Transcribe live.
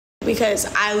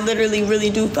because I literally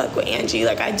really do fuck with Angie.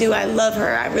 Like, I do. I love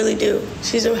her. I really do.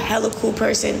 She's a hella cool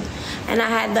person. And I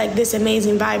had, like, this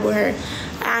amazing vibe with her.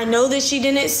 I know that she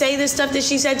didn't say the stuff that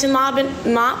she said to Mop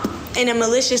in a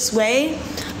malicious way,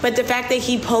 but the fact that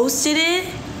he posted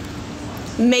it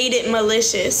made it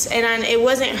malicious. And it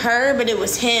wasn't her, but it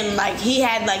was him. Like, he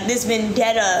had, like, this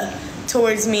vendetta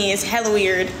towards me. It's hella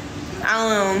weird. I don't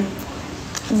know.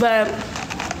 But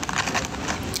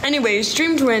anyways,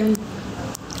 Stream Twin.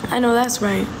 I know that's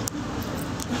right.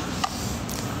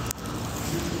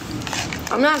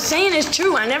 I'm not saying it's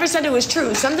true. I never said it was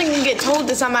true. Something can get told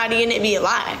to somebody and it be a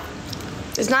lie.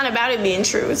 It's not about it being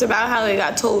true. It's about how it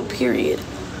got told, period.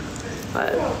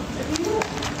 But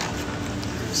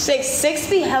 6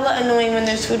 be hella annoying when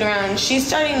there's food around. She's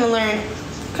starting to learn.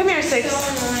 Come here, 6. So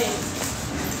annoying.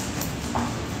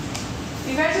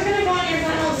 You guys are gonna go on your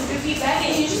panels if you keep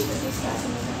begging. You just put these cats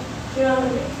in the bag. You're not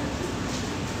hungry.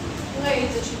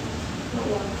 Wait, did you?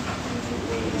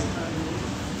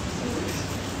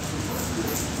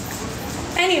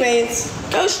 Anyways,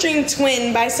 go stream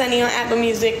Twin by Sunny on Apple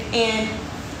Music and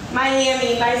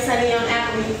Miami by Sunny on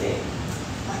Apple Music.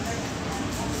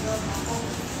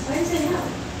 Why is it out?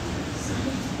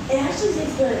 It actually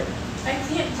tastes good. I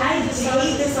can't. I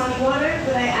hate the Dasani water,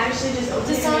 but I actually just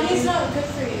opened it. Dasani's not good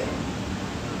for you.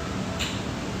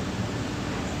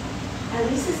 At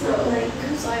least it's not like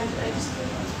goose. I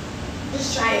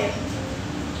just try it.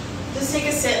 Just take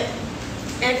a sip.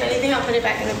 And if anything, I'll put it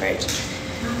back in the fridge.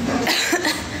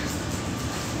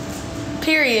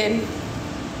 Period.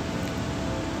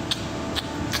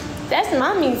 That's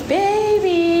mommy's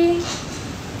baby.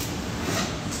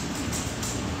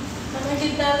 I'm gonna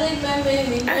get that lick, my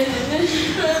baby.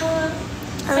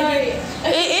 Sorry.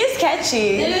 It is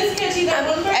catchy. It is catchy.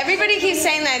 Everybody keeps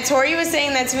saying that. Tori was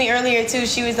saying that to me earlier too.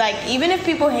 She was like, even if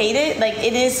people hate it, like,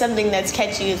 it is something that's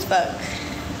catchy as fuck.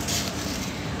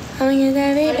 I'm gonna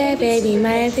get that baby,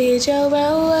 my teacher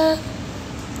roll up.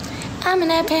 I'm in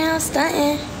that pound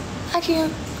stunting. I keep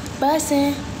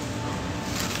busting.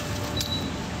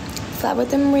 Fly with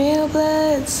them real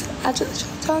bloods. I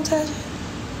just don't touch it.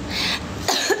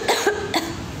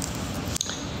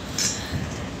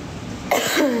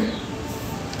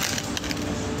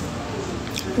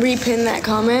 Repin that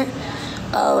comment.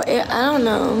 Oh, I don't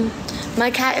know.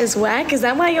 My cat is whack. Is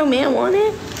that why your man want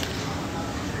it?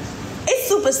 It's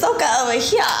Super Soaker over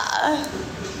here.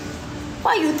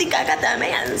 Why you think I got that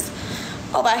man's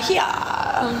over here?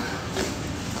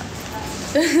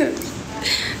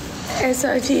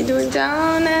 SRT doing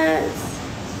donuts.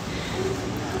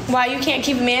 Why you can't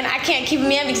keep a man? I can't keep a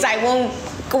man because I won't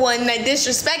go one that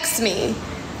disrespects me.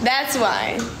 That's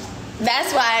why.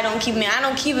 That's why I don't keep a man. I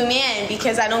don't keep a man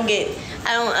because I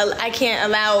can't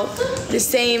allow the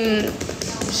same.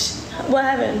 What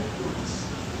happened?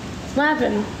 What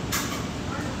happened?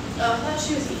 Oh, I thought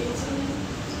she was eating something.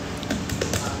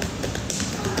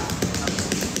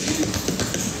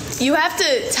 You have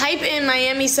to type in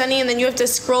Miami Sunny and then you have to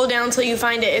scroll down until you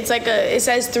find it. It's like it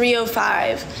says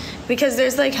 305 because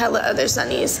there's like hella other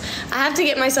Sunnies. I have to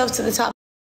get myself to the top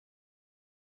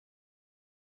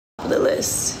of the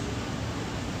list.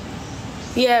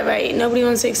 Yeah, right. Nobody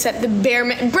wants to accept the bare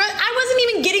minimum. Bruh, I wasn't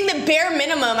even getting the bare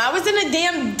minimum. I was in a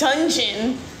damn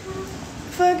dungeon.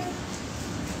 Fuck.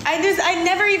 I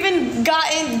never even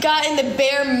gotten the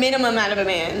bare minimum out of a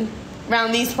man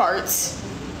around these parts.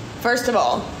 First of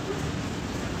all.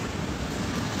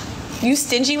 You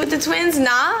stingy with the twins? Nah.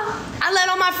 I let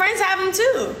all my friends have them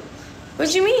too.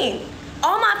 What you mean?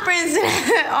 All my friends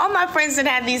that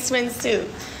had these twins too.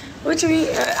 What you mean?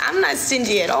 I'm not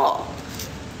stingy at all.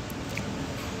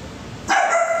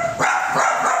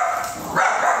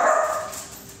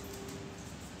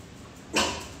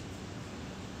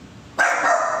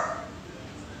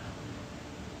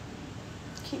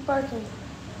 Keep barking.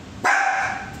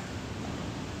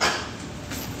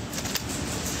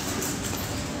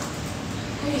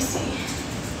 Let me see.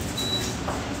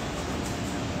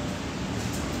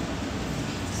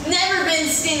 Never been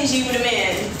stingy with a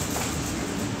man.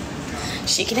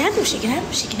 She can have him, she can have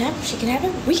him, she can have him, she can have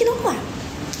him. We can all have him.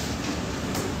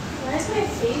 Why is my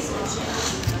face and shit?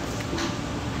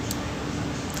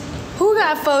 Who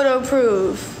got photo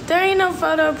proof? There ain't no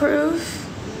photo proof.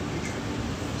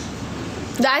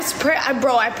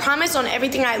 Bro, I promise on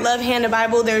everything I love, Hannah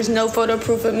Bible, there's no photo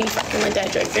proof of me fucking with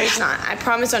that Drake. There's not. I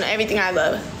promise on everything I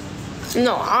love.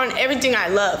 No, on everything I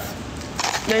love.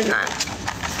 There's not.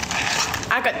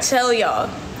 I could tell y'all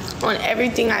on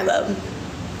everything I love.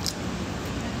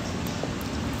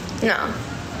 No.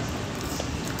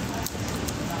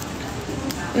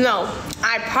 No,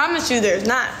 I promise you there's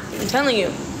not. I'm telling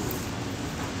you.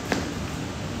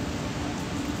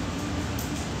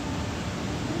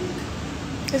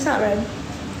 It's not red.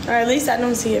 Or at least I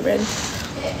don't see it red.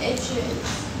 It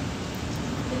itches.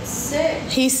 It's sick.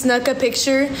 He snuck a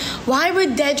picture. Why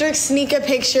would Dedrick sneak a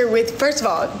picture with... First of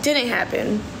all, it didn't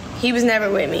happen. He was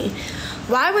never with me.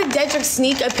 Why would Dedrick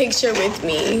sneak a picture with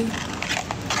me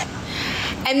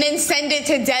and then send it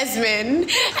to Desmond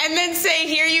and then say,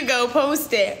 here you go,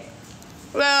 post it?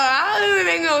 Well, that doesn't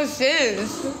make no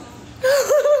sense.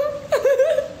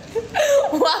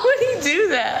 Why would he do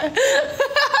that?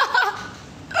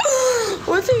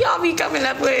 What do y'all be coming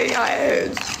up with in y'all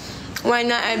heads? Why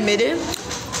not admit it?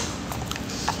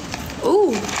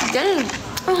 Ooh, dang.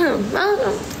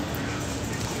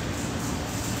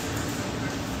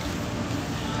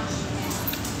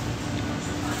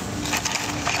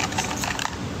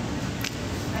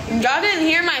 Y'all didn't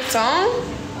hear my song?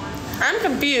 I'm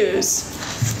confused.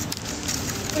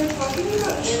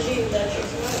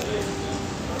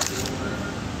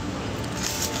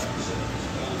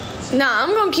 Nah,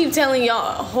 I'm gonna keep telling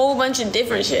y'all a whole bunch of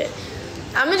different shit.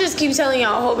 I'm gonna just keep telling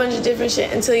y'all a whole bunch of different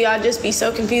shit until y'all just be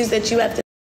so confused that you have to.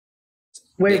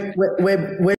 Wait.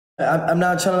 I'm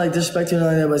not trying to like disrespect you or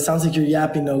anything, but it sounds like you're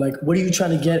yapping though. Like, what are you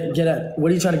trying to get at?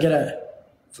 What are you trying to get at?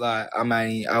 Fly,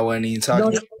 I wasn't even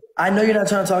talking. No, I know you're not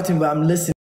trying to talk to me, but I'm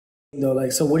listening though.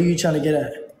 Like, so what are you trying to get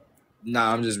at?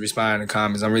 Nah, I'm just responding to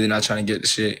comments. I'm really not trying to get the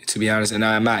shit, to be honest. And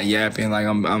I'm not yapping. Like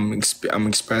I'm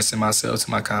expressing myself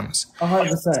to my comments.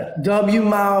 100%. W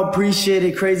Mile, appreciate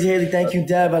it. Crazy Haley, thank you,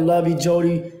 Dev. I love you,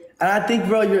 Jody. And I think,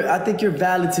 bro, you're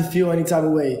valid to feel any type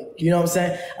of way. You know what I'm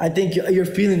saying? I think your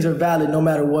feelings are valid no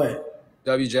matter what.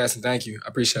 W Jackson, thank you. I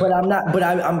appreciate but it. I'm not. But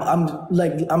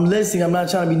I'm listening. I'm not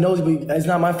trying to be nosy, but it's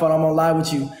not my fault. I'm gonna lie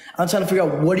with you. I'm trying to figure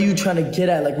out what are you trying to get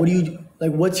at? Like,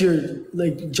 what's your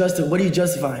what are you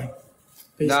justifying?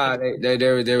 Basically. Nah,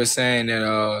 they were saying that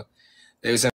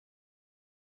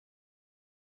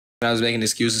I was making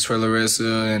excuses for Larissa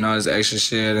and all this extra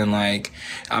shit, and like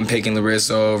I'm picking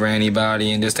Larissa over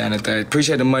anybody and this, that, and that.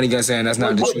 Appreciate the money gun saying that's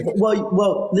not the truth.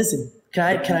 Well, listen. Can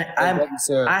I?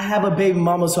 I have a baby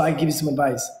mama, so I can give you some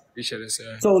advice. Appreciate it,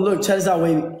 sir. So look, check this out,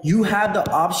 baby. You have the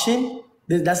option.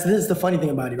 This is the funny thing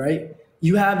about it, right?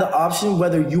 You have the option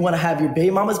whether you want to have your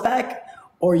baby mama's back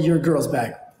or your girl's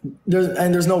back.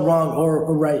 There's no wrong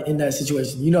or right in that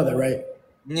situation. You know that, right?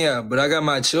 Yeah, but I got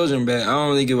my children back. I don't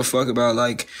really give a fuck about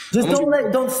like. Just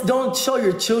don't show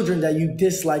your children that you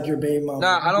dislike your baby mama.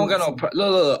 Nah, I don't got no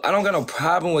look. I don't got no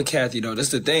problem with Kathy though. That's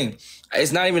the thing.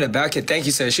 It's not even about Kathy. Thank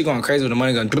you, sir. She going crazy with the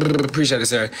money gun. Appreciate it,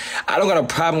 sir. I don't got a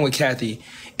problem with Kathy.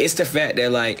 It's the fact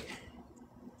that like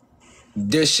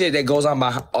there's shit that goes on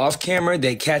off camera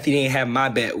that Kathy didn't have my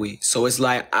bet with. So it's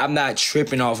like I'm not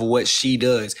tripping off of what she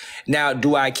does. Now,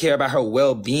 do I care about her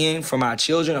well-being for my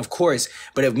children? Of course.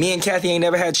 But if me and Kathy ain't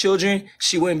never had children,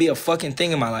 she wouldn't be a fucking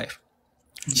thing in my life.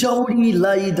 Jody,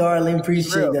 love you, darling.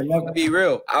 Appreciate that. Be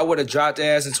real. I would have dropped her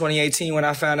ass in 2018 when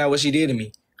I found out what she did to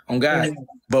me. On God. Yeah.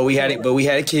 But we had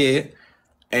a kid,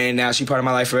 and now she's part of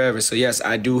my life forever. So yes,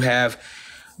 I do have.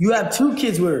 You have 2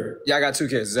 kids with her. Yeah, I got 2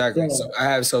 kids, exactly.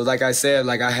 Yeah. So like I said,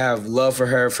 like I have love for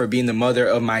her for being the mother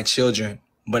of my children,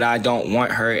 but I don't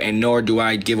want her, and nor do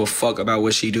I give a fuck about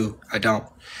what she do. I don't.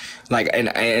 Like,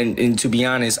 and to be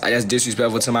honest, that's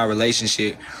disrespectful to my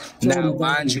relationship. Now,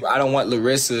 mind you, I don't want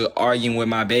Larissa arguing with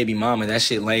my baby mama. That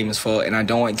shit lame as fuck. And I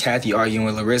don't want Kathy arguing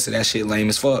with Larissa. That shit lame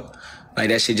as fuck. Like,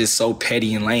 that shit just so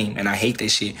petty and lame, and I hate that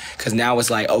shit. Because now it's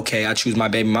like, okay, I choose my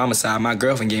baby mama side, my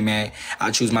girlfriend get mad.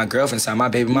 I choose my girlfriend side, my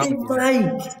baby mama get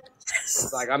mad.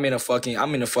 It's like I'm in a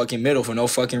fucking middle for no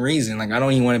fucking reason. Like, I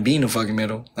don't even want to be in the fucking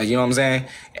middle. Like, you know what I'm saying?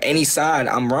 Any side,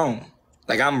 I'm wrong.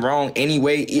 Like, I'm wrong any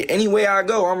way I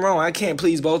go, I'm wrong. I can't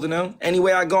please both of them. Any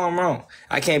way I go, I'm wrong.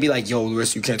 I can't be like, yo,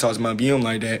 Larissa, you can't talk to my BM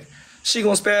like that. She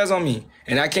gonna spaz on me.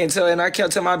 And I can't tell my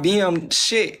BM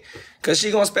shit. Cause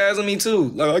she gonna spaz on me too.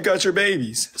 Like, I got your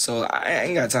babies. So I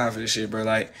ain't got time for this shit, bro.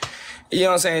 Like, you know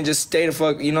what I'm saying? Just stay the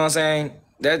fuck, you know what I'm saying?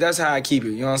 That's how I keep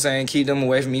it. You know what I'm saying? Keep them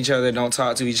away from each other. Don't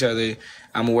talk to each other.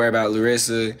 I'm aware about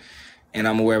Larissa, and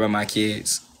I'm aware about my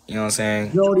kids. You know what I'm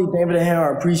saying? Jody, David and Hannah,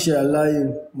 I appreciate it. I love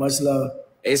you. Much love.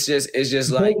 It's just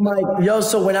like Big Mike. Yo,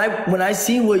 so when I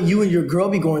seen what you and your girl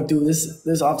be going through,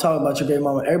 this off talk about your baby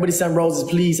mama. Everybody send roses,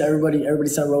 please. Everybody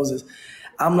send roses.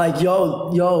 I'm like,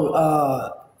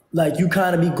 like you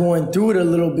kind of be going through it a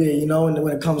little bit, you know,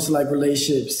 when it comes to like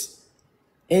relationships,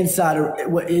 in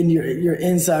your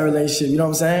inside relationship. You know what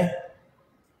I'm saying?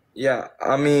 Yeah,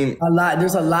 I mean,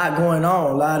 there's a lot going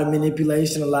on, a lot of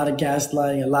manipulation, a lot of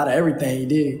gaslighting, a lot of everything you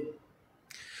did.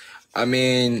 I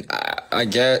mean, I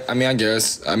guess. I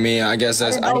guess. I guess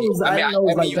that's. I didn't know it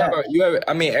was like you that.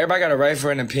 everybody got a right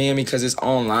for an opinion because it's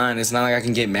online. It's not like I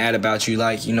can get mad about you,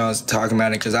 like, you know, talking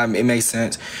about it because it makes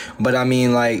sense. But I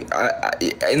mean, like,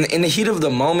 in the heat of the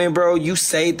moment, bro, you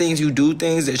say things, you do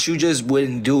things that you just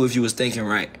wouldn't do if you was thinking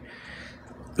right.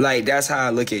 Like, that's how I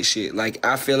look at shit. Like,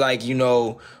 I feel like, you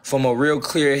know, from a real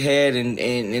clear head and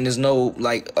there's no,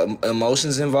 like,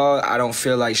 emotions involved, I don't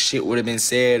feel like shit would have been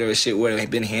said or shit would have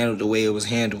been handled the way it was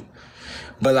handled.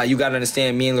 But, like, you got to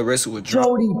understand, me and Larissa were drunk.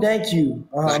 Jody, thank you.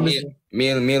 Like, me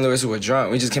and Larissa were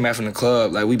drunk. We just came out from the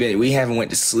club. Like, we haven't went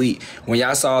to sleep. When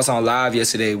y'all saw us on live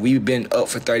yesterday, we've been up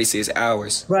for 36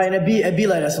 hours. Right, and it be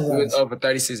like that sometimes. We was up for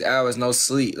 36 hours, no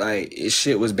sleep. Like,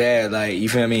 shit was bad. Like, you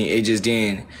feel me? It just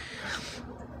didn't.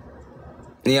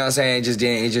 You know what I'm saying?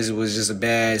 It just was just a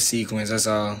bad sequence, that's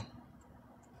all.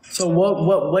 So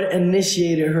what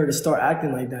initiated her to start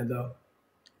acting like that though?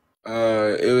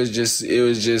 It was just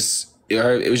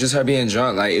her being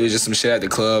drunk. Like, it was just some shit at the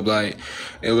club. Like,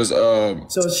 it was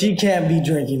So she can't be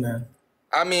drinking then.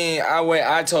 I mean,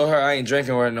 I told her I ain't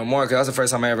drinking with her no more because that's the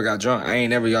first time I ever got drunk. I ain't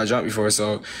never got drunk before,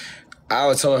 so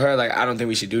I told her, like, I don't think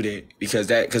we should do that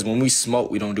because when we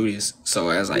smoke, we don't do this. So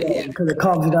I was like, yeah. Because it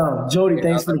calms you down. Jody,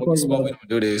 thanks for the question. We don't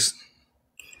do this.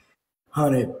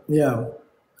 100, yeah.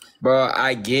 Bro,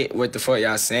 I get what the fuck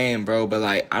y'all saying, bro, but,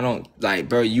 like, I don't, like,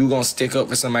 bro, you gonna stick up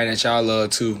for somebody that y'all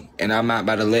love, too, and I'm not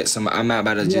about to just...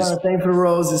 Yeah, thanks for the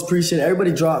roses, appreciate it.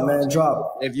 Everybody drop, man,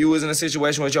 drop. If you was in a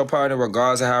situation with your partner,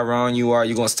 regardless of how wrong you are,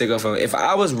 you gonna stick up for him. If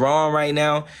I was wrong right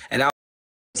now, and I...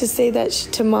 To say that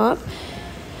to Mop,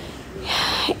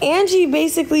 Angie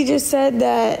basically said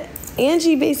that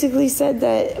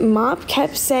Mop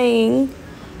kept saying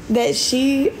that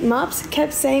she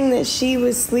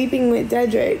was sleeping with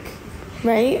Dedrick,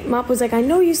 right? Mop was like, I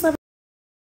know you slept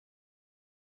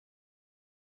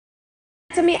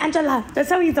to me, Angela. That's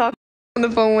how he talked on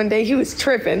the phone one day. He was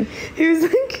tripping. He was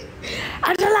like,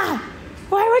 Angela,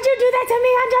 why would you do that to me,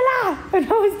 Angela? And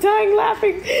I was dying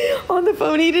laughing on the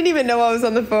phone. He didn't even know I was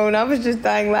on the phone. I was just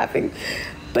dying laughing.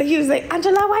 But he was like,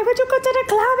 Angela, why would you go to the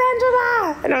club,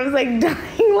 Angela? And I was like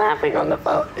dying laughing on the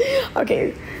phone.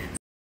 Okay.